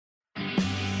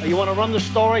You want to run the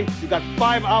story? You got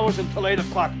 5 hours until 8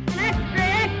 o'clock. Extra,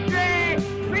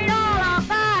 extra! Read all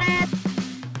about it!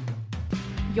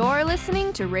 You're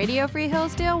listening to Radio Free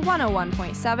Hillsdale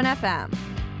 101.7 FM.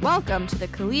 Welcome to the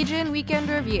Collegian Weekend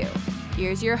Review.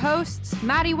 Here's your hosts,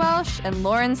 Maddie Welsh and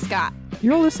Lauren Scott.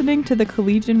 You're listening to the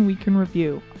Collegian Weekend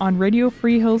Review on Radio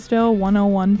Free Hillsdale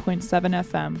 101.7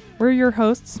 FM. We're your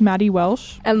hosts, Maddie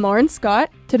Welsh and Lauren Scott.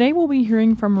 Today we'll be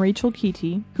hearing from Rachel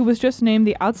Keaty, who was just named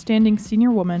the Outstanding Senior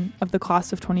Woman of the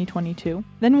Class of 2022.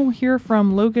 Then we'll hear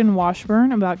from Logan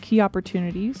Washburn about Key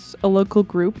Opportunities, a local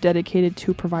group dedicated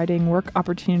to providing work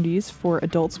opportunities for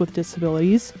adults with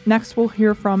disabilities. Next we'll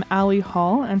hear from Allie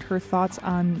Hall and her thoughts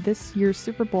on this year's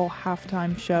Super Bowl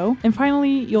halftime show. And finally,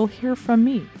 you'll hear from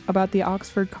me about the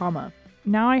Oxford comma.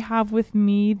 Now I have with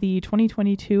me the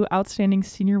 2022 Outstanding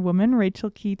Senior Woman, Rachel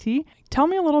Keaty. Tell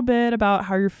me a little bit about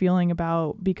how you're feeling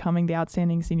about becoming the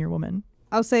Outstanding Senior Woman.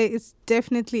 I'll say it's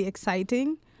definitely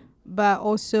exciting, but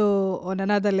also on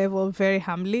another level, very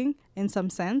humbling in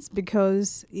some sense,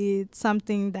 because it's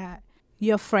something that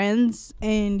your friends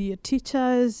and your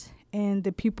teachers and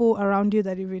the people around you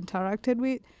that you've interacted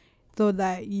with thought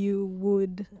that you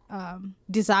would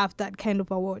deserve that kind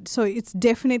of award. So it's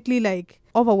definitely like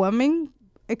overwhelming,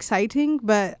 exciting,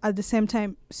 but at the same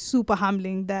time super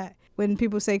humbling that when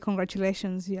people say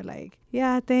congratulations, you're like,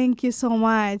 yeah, thank you so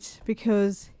much,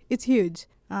 because it's huge.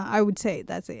 I would say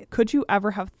that's it. Could you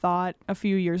ever have thought a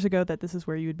few years ago that this is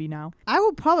where you would be now? I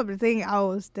would probably think I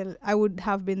would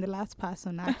have been the last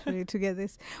person actually to get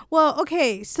this. Well,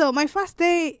 okay, so my first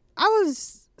day, I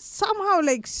was somehow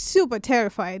like super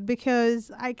terrified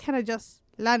because I kind of just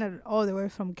landed all the way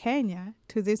from Kenya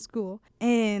to this school,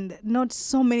 and not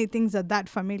so many things are that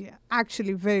familiar.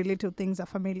 Actually, very little things are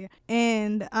familiar.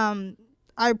 And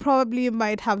I probably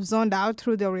might have zoned out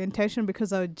through the orientation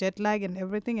because of jet lag and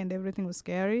everything was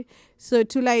scary. So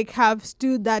to like have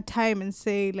stood that time and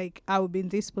say like I would be in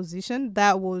this position,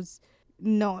 that was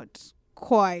not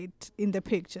quite in the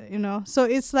picture, you know? So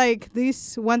it's like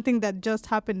this one thing that just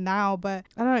happened now, but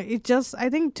I don't know, I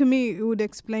think to me it would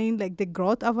explain like the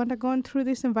growth I've undergone through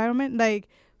this environment, like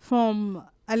from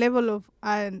a level of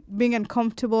being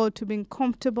uncomfortable to being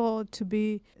comfortable, to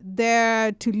be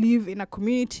there, to live in a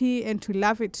community and to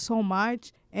love it so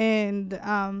much, and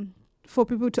for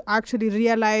people to actually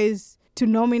realize to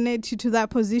nominate you to that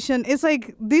position. It's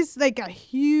like this, like a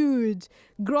huge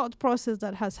growth process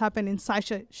that has happened in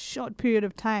such a short period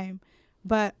of time,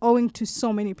 but owing to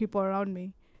so many people around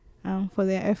me for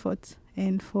their efforts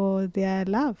and for their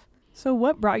love. So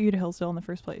what brought you to Hillsdale in the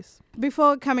first place?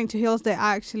 Before coming to Hillsdale,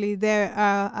 actually, there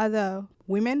are other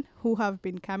women who have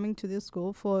been coming to this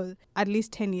school for at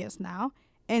least 10 years now.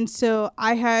 And so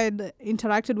I had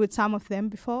interacted with some of them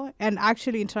before, and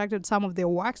actually interacted with some of their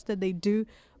works that they do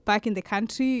back in the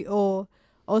country, or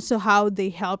also how they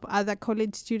help other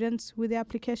college students with the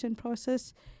application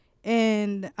process.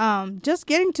 And just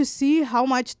getting to see how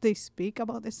much they speak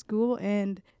about the school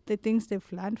and the things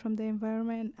they've learned from the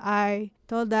environment, I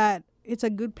thought that it's a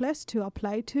good place to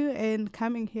apply to, and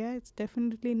coming here, it's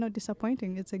definitely not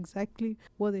disappointing. It's exactly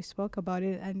what they spoke about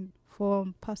it, and for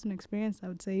personal experience, I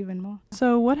would say even more.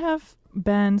 So what have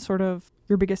been sort of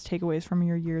your biggest takeaways from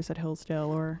your years at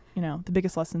Hillsdale, or, you know, the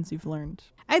biggest lessons you've learned?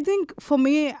 I think for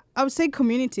me, I would say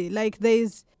community. Like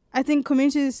I think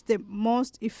community is the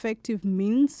most effective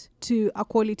means to a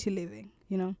quality living,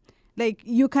 you know. Like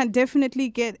you can definitely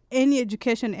get any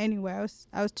education anywhere else.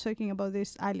 I was talking about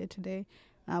this earlier today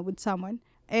with someone,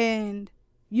 and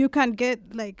you can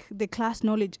get like the class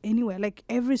knowledge anywhere. Like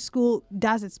every school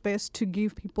does its best to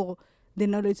give people the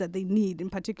knowledge that they need in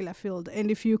particular field. And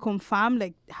if you confirm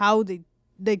like how the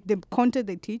content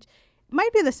they teach, it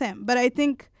might be the same. But I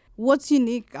think what's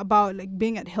unique about like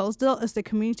being at Hillsdale is the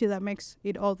community that makes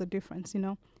it all the difference, you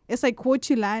know. It's like what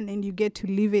you learn and you get to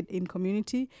live it in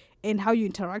community, and how you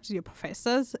interact with your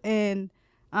professors, and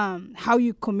how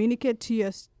you communicate to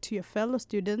your fellow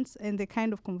students, and the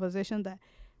kind of conversation that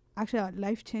actually are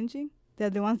life-changing. They're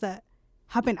the ones that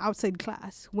happen outside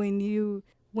class when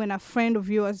a friend of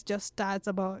yours just starts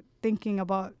about thinking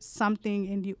about something,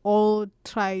 and you all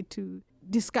try to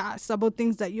discuss about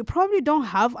things that you probably don't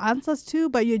have answers to,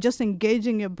 but you're just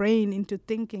engaging your brain into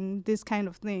thinking these kind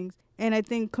of things. And I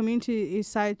think community is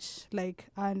such like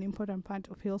an important part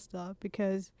of Hillsdale,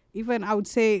 because even I would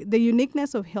say the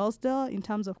uniqueness of Hillsdale in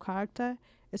terms of character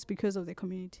is because of the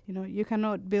community. You know, you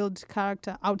cannot build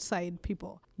character outside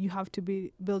people. You have to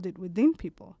build it within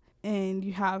people. And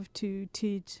you have to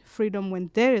teach freedom when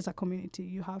there is a community.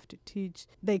 You have to teach,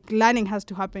 like, learning has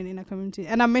to happen in a community.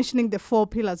 And I'm mentioning the 4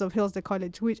 pillars of Hillsdale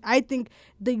College, which I think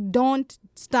they don't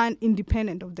stand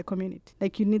independent of the community.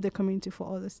 Like, you need the community for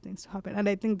all these things to happen. And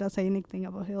I think that's a unique thing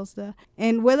about Hillsdale.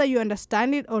 And whether you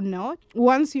understand it or not,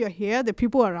 once you're here, the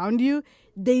people around you,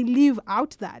 they live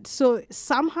out that. So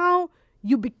somehow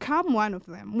you become one of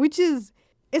them, which is,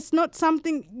 it's not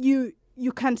something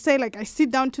you can say, like, I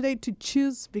sit down today to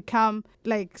choose become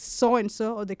like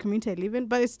so-and-so or the community I live in,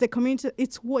 but it's the community,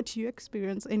 it's what you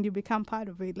experience and you become part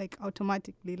of it, like,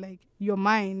 automatically. Like, your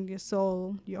mind, your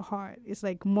soul, your heart is,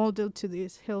 like, molded to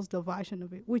this Hillsdale version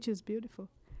of it, which is beautiful.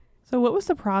 So what was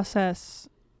the process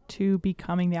to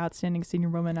becoming the Outstanding Senior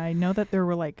Woman? I know that there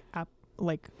were, like,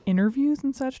 interviews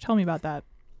and such. Tell me about that.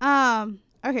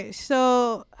 Okay,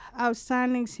 so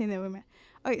Outstanding Senior Women.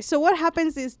 Okay, so what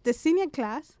happens is the senior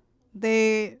class,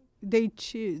 they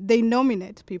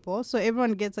nominate people. So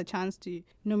everyone gets a chance to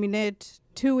nominate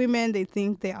 2 women they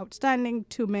think they're outstanding,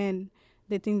 2 men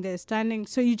they think they're standing.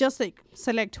 So you just, like,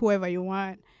 select whoever you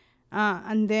want,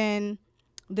 and then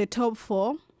the top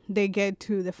 4 they get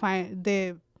to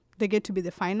they get to be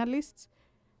the finalists.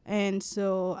 And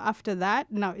so after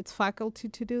that, now it's faculty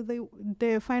to do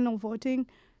the final voting.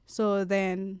 So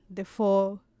then the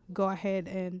 4 go ahead,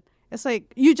 and it's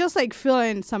like you just, like, fill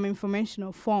in some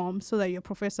informational form so that your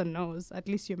professor knows at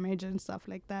least your major and stuff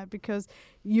like that, because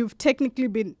you've technically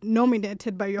been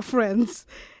nominated by your friends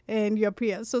and your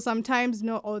peers. So sometimes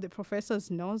not all the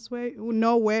professors know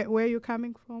where you're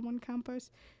coming from on campus.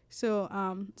 So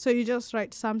so you just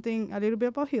write something a little bit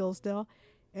about Hillsdale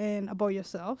and about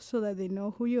yourself so that they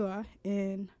know who you are.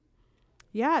 And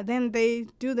yeah, then they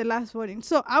do the last voting.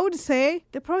 So I would say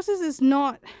the process is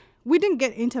not, we didn't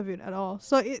get interviewed at all.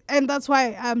 So and that's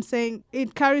why I'm saying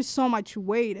it carries so much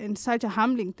weight and such a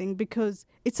humbling thing, because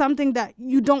it's something that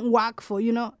you don't work for,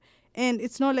 and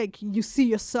it's not like you see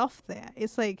yourself there.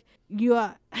 It's like you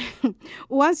are,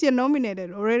 once you're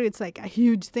nominated already, it's like a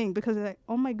huge thing, because it's like,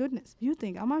 oh my goodness, you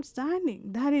think I'm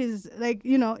outstanding. That is, like,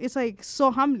 it's like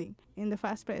so humbling in the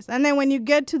first place. And then when you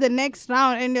get to the next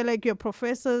round and you're like, your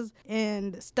professors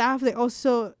and staff, they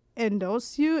also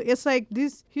endorse you. It's like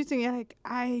this huge thing. You're like,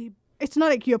 it's not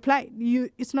like you applied.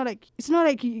 It's not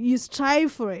like you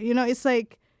strive for it. It's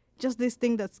like just this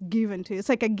thing that's given to you. It's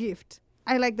like a gift.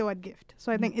 I like the word gift.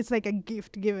 So I think it's like a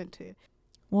gift given to you.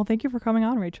 Well, thank you for coming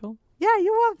on, Rachel. Yeah,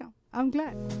 you're welcome. I'm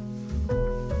glad.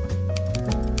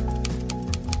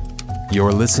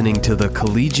 You're listening to the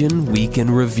Collegian Week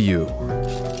in Review.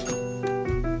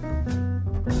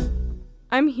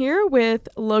 I'm here with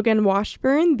Logan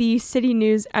Washburn, the City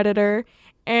News editor,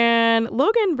 and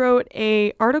Logan wrote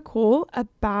an article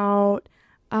about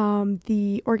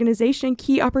the organization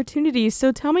Key Opportunities.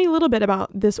 So tell me a little bit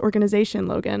about this organization,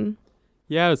 Logan.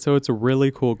 Yeah, so it's a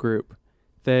really cool group.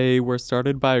 They were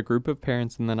started by a group of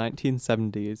parents in the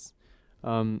 1970s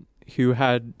who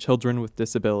had children with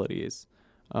disabilities.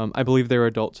 I believe they were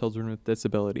adult children with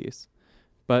disabilities.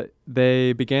 But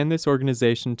they began this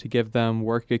organization to give them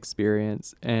work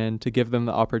experience and to give them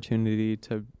the opportunity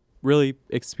to really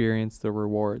experience the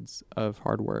rewards of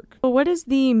hard work. Well, what is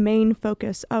the main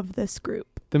focus of this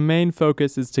group? The main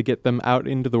focus is to get them out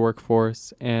into the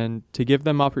workforce and to give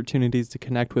them opportunities to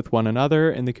connect with one another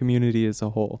and the community as a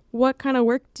whole. What kind of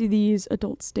work do these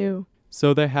adults do?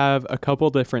 So they have a couple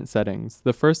different settings.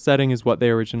 The first setting is what they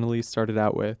originally started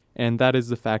out with, and that is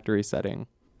the factory setting.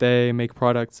 They make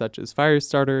products such as fire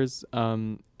starters,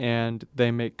 and they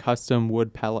make custom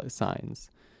wood pallet signs.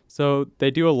 So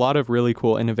they do a lot of really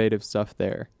cool, innovative stuff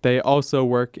there. They also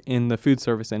work in the food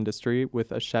service industry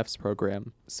with a chef's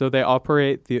program. So they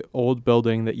operate the old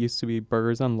building that used to be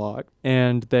Burgers Unlocked,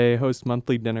 and they host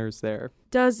monthly dinners there.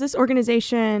 Does this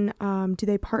organization, do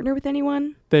they partner with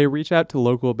anyone? They reach out to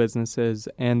local businesses,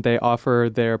 and they offer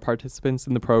their participants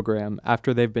in the program,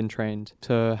 after they've been trained,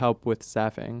 to help with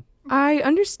staffing. I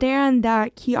understand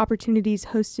that Key Opportunities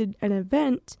hosted an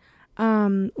event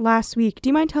last week. Do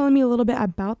you mind telling me a little bit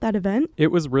about that event?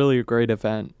 It was really a great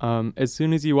event. As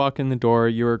soon as you walk in the door,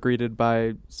 you are greeted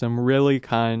by some really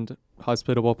kind,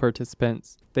 hospitable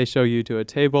participants. They show you to a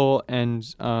table, and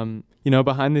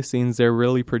behind the scenes, they're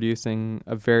really producing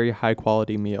a very high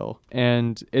quality meal.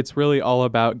 And it's really all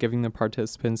about giving the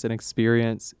participants an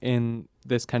experience in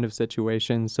this kind of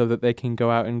situation so that they can go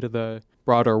out into the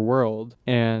broader world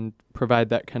and provide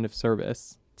that kind of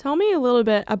service. Tell me a little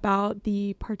bit about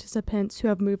the participants who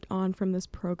have moved on from this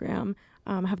program.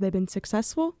 Have they been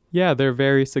successful? Yeah, they're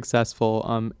very successful.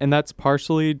 And that's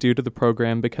partially due to the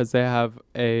program because they have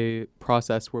a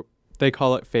process where they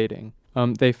call it fading.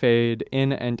 They fade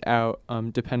in and out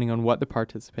depending on what the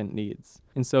participant needs.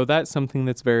 And so that's something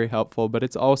that's very helpful, but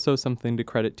it's also something to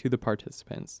credit to the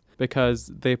participants because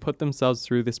they put themselves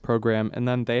through this program and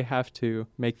then they have to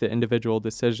make the individual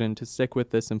decision to stick with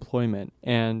this employment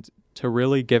and to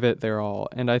really give it their all.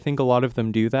 And I think a lot of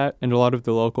them do that, and a lot of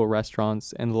the local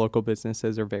restaurants and the local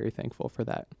businesses are very thankful for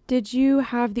that. Did you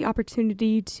have the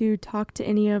opportunity to talk to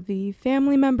any of the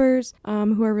family members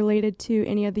who are related to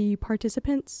any of the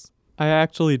participants? I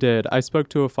actually did. I spoke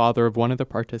to a father of one of the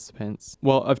participants.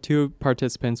 Well, of two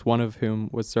participants, one of whom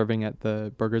was serving at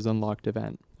the Burgers Unlocked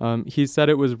event. He said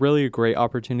it was really a great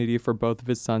opportunity for both of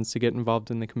his sons to get involved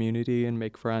in the community and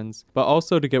make friends, but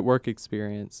also to get work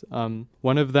experience.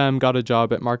 One of them got a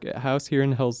job at Market House here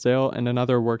in Hillsdale, and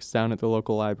another works down at the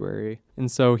local library.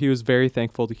 And so he was very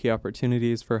thankful to Key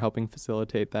Opportunities for helping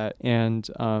facilitate that, and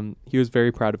he was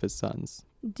very proud of his sons.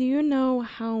 Do you know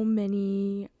how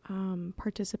many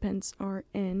participants are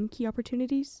in Key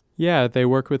Opportunities? Yeah, they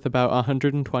work with about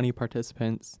 120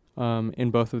 participants in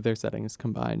both of their settings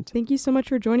combined. Thank you so much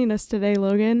for joining us today,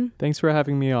 Logan. Thanks for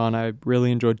having me on. I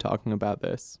really enjoyed talking about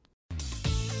this.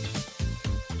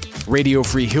 Radio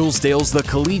Free Hillsdale's The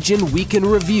Collegian Week in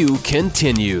Review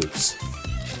continues.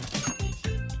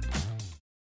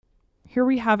 Here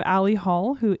we have Allie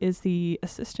Hall, who is the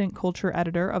assistant culture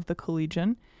editor of The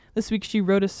Collegian. This week, she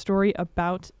wrote a story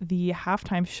about the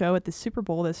halftime show at the Super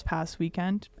Bowl this past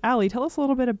weekend. Allie, tell us a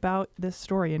little bit about this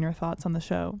story and your thoughts on the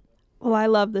show. Well, I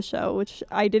love the show, which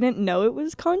I didn't know it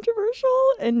was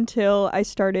controversial until I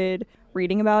started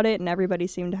reading about it, and everybody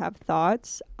seemed to have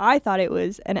thoughts. I thought it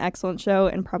was an excellent show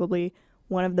and probably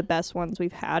one of the best ones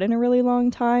we've had in a really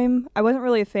long time. I wasn't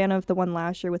really a fan of the one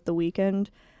last year with The Weeknd.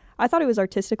 I thought it was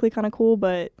artistically kind of cool,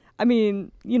 but I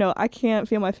mean, you know, I Can't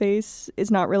Feel My Face is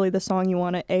not really the song you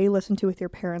want to listen to with your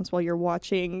parents while you're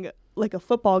watching like a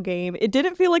football game. It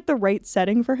didn't feel like the right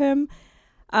setting for him.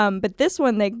 But this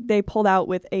one, they pulled out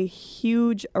with a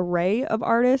huge array of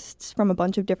artists from a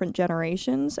bunch of different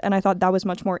generations. And I thought that was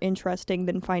much more interesting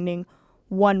than finding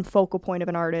one focal point of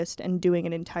an artist and doing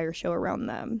an entire show around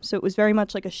them. So it was very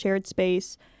much like a shared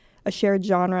space, a shared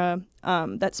genre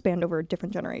that spanned over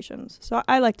different generations. So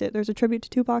I liked it. There's a tribute to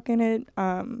Tupac in it.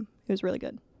 It was really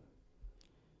good.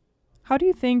 How do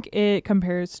you think it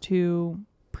compares to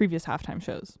previous halftime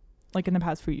shows, like in the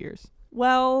past few years?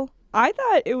 Well, I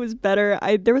thought it was better.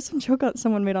 There was some joke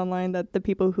someone made online that the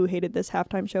people who hated this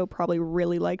halftime show probably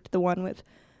really liked the one with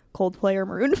Coldplay or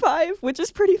Maroon 5, which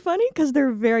is pretty funny because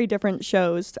they're very different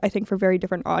shows, I think, for very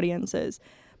different audiences.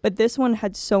 But this one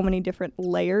had so many different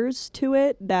layers to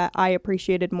it that I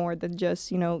appreciated more than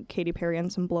just, you know, Katy Perry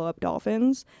and some blow-up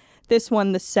dolphins. This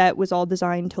one, the set was all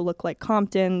designed to look like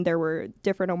Compton. There were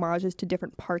different homages to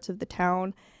different parts of the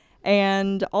town.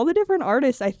 And all the different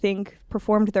artists, I think,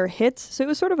 performed their hits. So it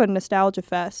was sort of a nostalgia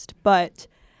fest. But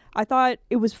I thought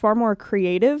it was far more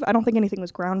creative. I don't think anything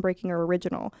was groundbreaking or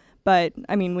original. But,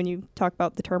 I mean, when you talk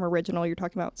about the term original, you're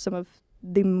talking about some of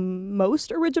the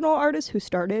most original artists who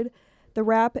started the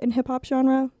rap and hip-hop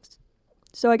genre.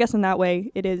 So I guess in that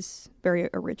way, it is very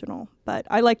original. But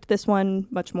I liked this one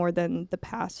much more than the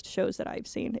past shows that I've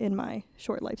seen in my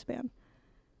short lifespan.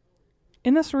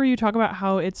 In the story, you talk about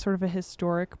how it's sort of a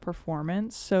historic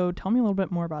performance. So tell me a little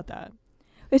bit more about that.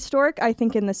 Historic, I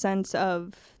think, in the sense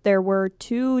of there were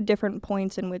two different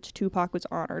points in which Tupac was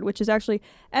honored, which is actually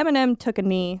Eminem took a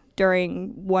knee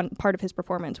during one part of his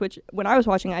performance, which when I was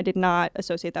watching, I did not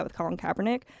associate that with Colin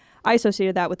Kaepernick. I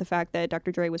associated that with the fact that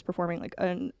Dr. Dre was performing like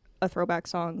a throwback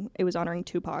song. It was honoring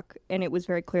Tupac, and it was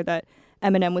very clear that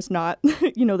Eminem was not,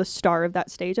 you know, the star of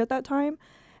that stage at that time.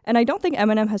 And I don't think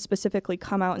Eminem has specifically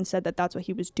come out and said that that's what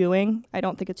he was doing. I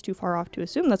don't think it's too far off to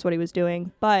assume that's what he was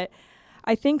doing. But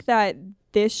I think that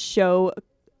this show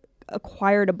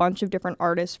acquired a bunch of different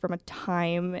artists from a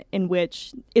time in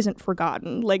which isn't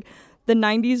forgotten. Like the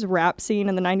 90s rap scene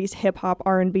and the 90s hip-hop,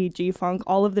 R&B, G-funk,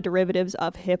 all of the derivatives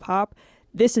of hip-hop,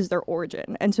 this is their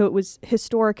origin. And so it was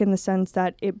historic in the sense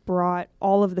that it brought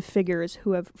all of the figures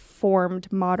who have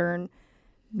formed modern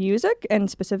music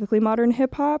and specifically modern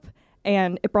hip-hop,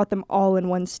 and it brought them all in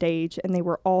one stage, and they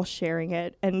were all sharing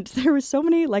it. And there was so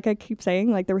many, like I keep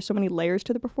saying, like there were so many layers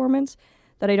to the performance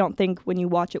that I don't think when you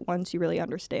watch it once you really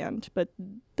understand. But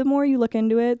the more you look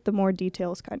into it, the more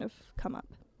details kind of come up.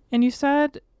 And you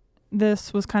said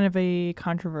this was kind of a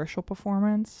controversial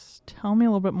performance. Tell me a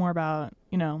little bit more about,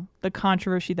 you know, the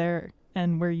controversy there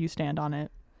and where you stand on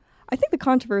it. I think the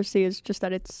controversy is just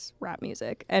that it's rap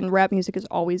music, and rap music is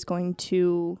always going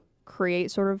to create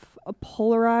sort of a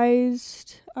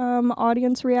polarized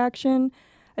audience reaction.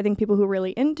 I think people who are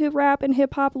really into rap and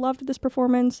hip hop loved this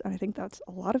performance, and I think that's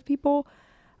a lot of people.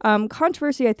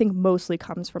 Controversy, I think, mostly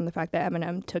comes from the fact that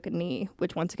Eminem took a knee,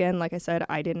 which once again, like I said,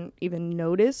 I didn't even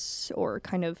notice or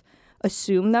kind of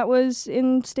assume that was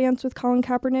in stance with Colin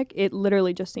Kaepernick. It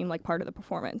literally just seemed like part of the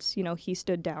performance. You know, he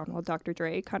stood down while Dr.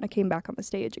 Dre kind of came back on the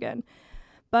stage again.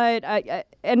 But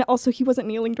and also he wasn't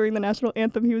kneeling during the national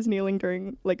anthem. He was kneeling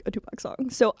during like a Tupac song.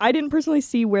 So I didn't personally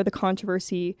see where the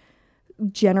controversy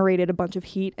generated a bunch of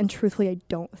heat. And truthfully, I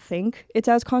don't think it's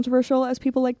as controversial as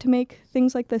people like to make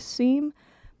things like this seem.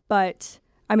 But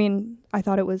I mean, I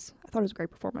thought it was a great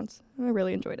performance. I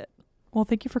really enjoyed it. Well,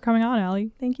 thank you for coming on,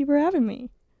 Allie. Thank you for having me.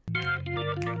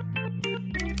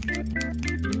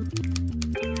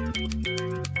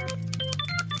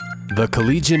 The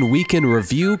Collegian Week in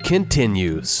Review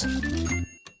continues.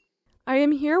 I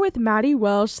am here with Maddie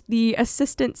Welsh, the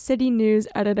assistant city news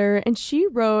editor, and she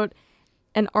wrote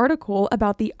an article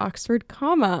about the Oxford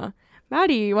comma.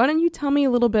 Maddie, why don't you tell me a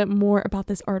little bit more about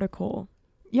this article?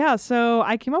 Yeah, so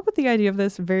I came up with the idea of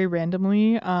this very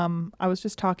randomly. I was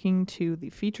just talking to the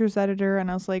features editor, and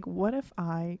I was like, what if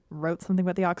I wrote something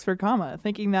about the Oxford comma?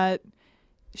 Thinking that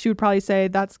she would probably say,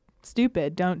 that's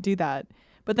stupid, don't do that.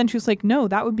 But then she was like, no,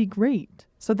 that would be great.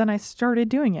 So then I started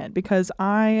doing it because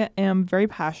I am very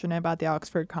passionate about the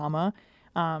Oxford comma.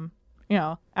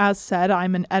 As said,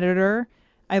 I'm an editor.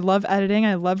 I love editing.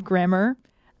 I love grammar.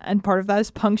 And part of that is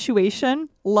punctuation.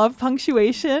 Love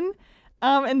punctuation.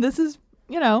 And this is,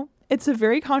 it's a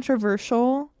very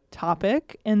controversial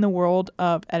topic in the world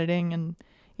of editing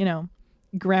and,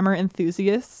 grammar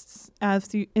enthusiasts,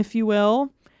 if you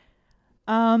will.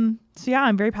 So yeah,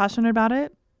 I'm very passionate about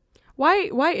it.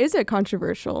 Why is it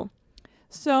controversial?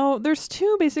 So there's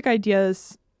two basic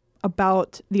ideas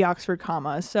about the Oxford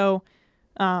comma. So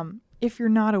if you're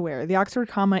not aware, the Oxford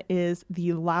comma is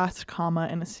the last comma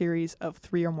in a series of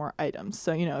 3 or more items.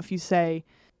 So, if you say,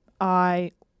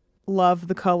 I love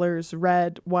the colors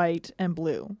red, white, and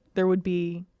blue, there would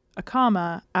be a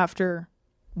comma after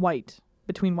white,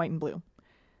 between white and blue.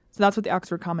 So that's what the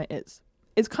Oxford comma is.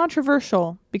 It's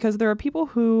controversial because there are people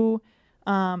who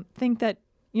think that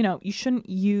you shouldn't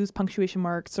use punctuation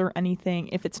marks or anything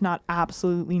if it's not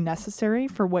absolutely necessary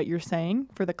for what you're saying,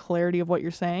 for the clarity of what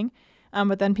you're saying.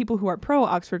 But then people who are pro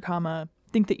Oxford comma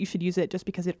think that you should use it just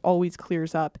because it always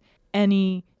clears up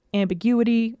any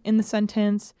ambiguity in the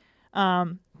sentence.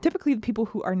 Typically, the people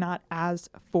who are not as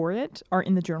for it are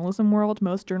in the journalism world.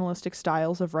 Most journalistic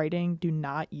styles of writing do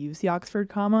not use the Oxford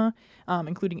comma,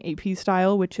 including AP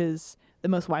style, which is the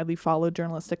most widely followed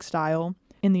journalistic style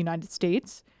in the United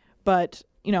States. But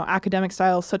academic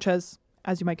styles such as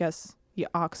you might guess, the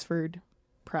Oxford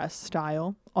Press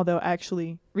style, although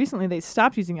actually recently they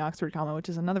stopped using the Oxford comma, which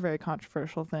is another very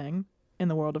controversial thing in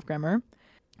the world of grammar.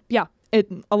 Yeah,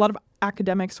 a lot of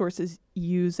academic sources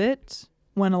use it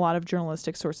when a lot of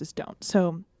journalistic sources don't.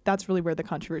 So that's really where the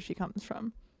controversy comes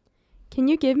from. Can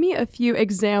you give me a few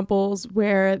examples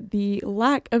where the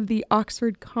lack of the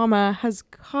Oxford comma has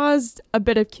caused a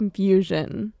bit of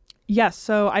confusion? Yes,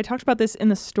 so I talked about this in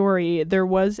the story. There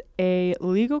was a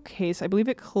legal case. I believe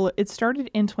it started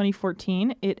in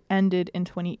 2014. It ended in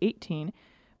 2018.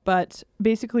 But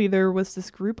basically, there was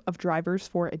this group of drivers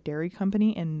for a dairy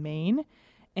company in Maine.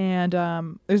 And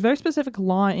there's very specific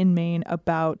law in Maine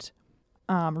about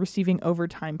receiving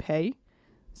overtime pay.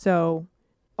 So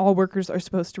all workers are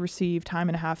supposed to receive time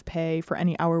and a half pay for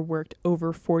any hour worked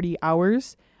over 40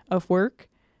 hours of work,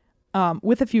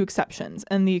 with a few exceptions.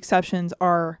 And the exceptions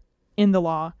are in the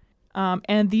law.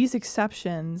 And these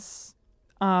exceptions,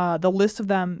 the list of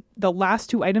them, the last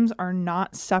 2 items are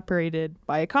not separated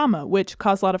by a comma, which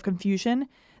caused a lot of confusion.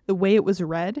 The way it was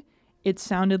read, it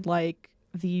sounded like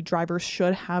the drivers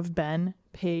should have been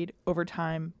paid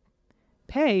overtime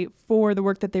pay for the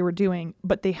work that they were doing,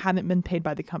 but they hadn't been paid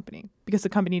by the company because the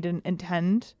company didn't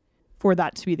intend for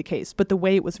that to be the case. But the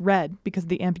way it was read, because of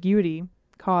the ambiguity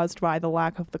caused by the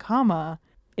lack of the comma,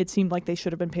 it seemed like they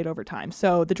should have been paid overtime.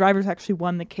 So the drivers actually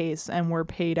won the case and were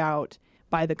paid out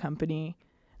by the company.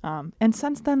 And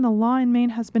since then, the law in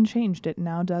Maine has been changed. It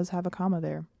now does have a comma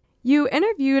there. You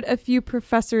interviewed a few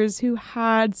professors who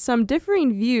had some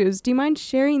differing views. Do you mind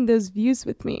sharing those views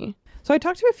with me? So I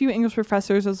talked to a few English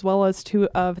professors as well as 2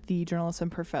 of the journalism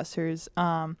professors.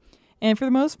 And for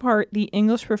the most part, the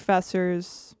English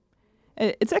professors,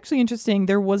 it's actually interesting.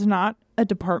 There was not a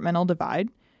departmental divide.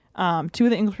 2 of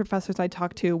the English professors I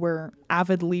talked to were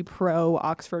avidly pro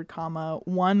Oxford comma.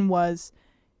 One was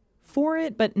for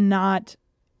it, but not,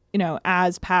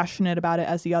 as passionate about it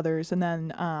as the others. And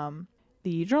then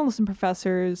the journalism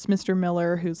professors, Mr.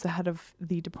 Miller, who's the head of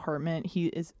the department, he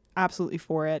is absolutely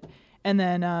for it. And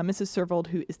then Mrs. Servold,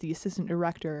 who is the assistant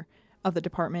director of the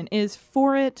department, is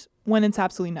for it when it's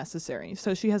absolutely necessary.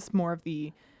 So she has more of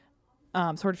the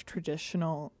sort of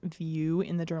traditional view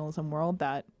in the journalism world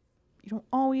that you don't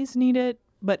always need it,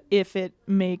 but if it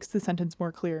makes the sentence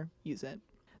more clear, use it.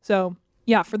 So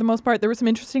yeah, for the most part, there were some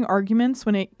interesting arguments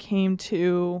when it came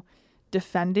to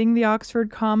defending the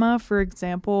Oxford comma. For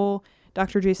example,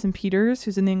 Dr. Jason Peters,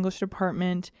 who's in the English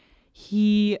department,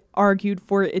 he argued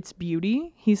for its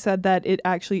beauty. He said that it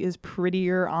actually is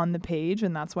prettier on the page,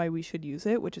 and that's why we should use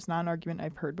it, which is not an argument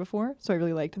I've heard before. So I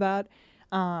really liked that.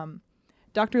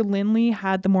 Dr. Lindley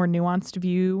had the more nuanced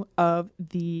view of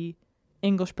the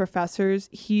English professors.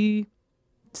 He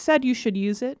said you should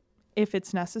use it if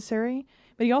it's necessary,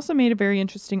 but he also made a very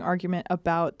interesting argument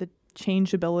about the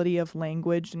changeability of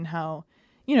language and how,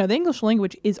 the English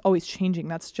language is always changing.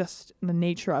 That's just the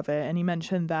nature of it. And he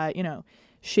mentioned that,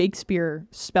 Shakespeare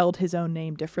spelled his own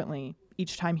name differently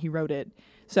each time he wrote it.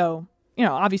 So,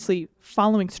 obviously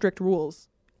following strict rules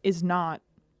is not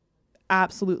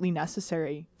absolutely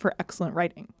necessary for excellent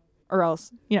writing, or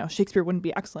else, Shakespeare wouldn't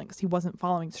be excellent because he wasn't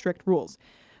following strict rules.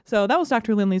 So that was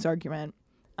Dr. Lindley's argument.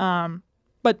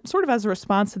 But sort of as a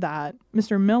response to that,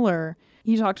 Mr. Miller,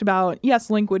 he talked about,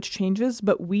 yes, language changes,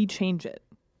 but we change it.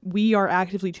 We are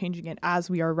actively changing it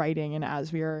as we are writing and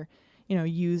as we are,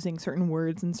 using certain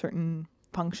words and certain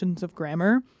functions of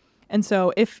grammar. And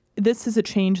so if this is a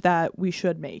change that we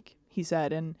should make, he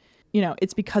said, and,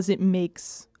 it's because it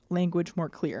makes language more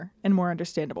clear and more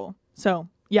understandable. So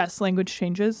yes, language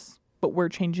changes, but we're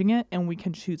changing it and we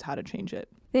can choose how to change it.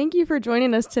 Thank you for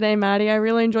joining us today, Maddie. I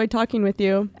really enjoyed talking with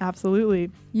you. Absolutely.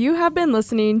 You have been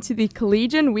listening to the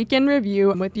Collegian Weekend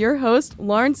Review with your host,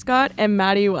 Lauren Scott and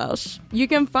Maddie Welsh. You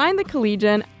can find the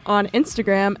Collegian on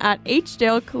Instagram at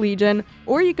HDale Collegian,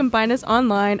 or you can find us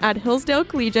online at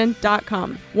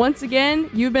hillsdalecollegian.com. Once again,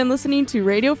 you've been listening to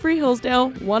Radio Free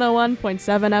Hillsdale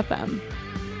 101.7 FM.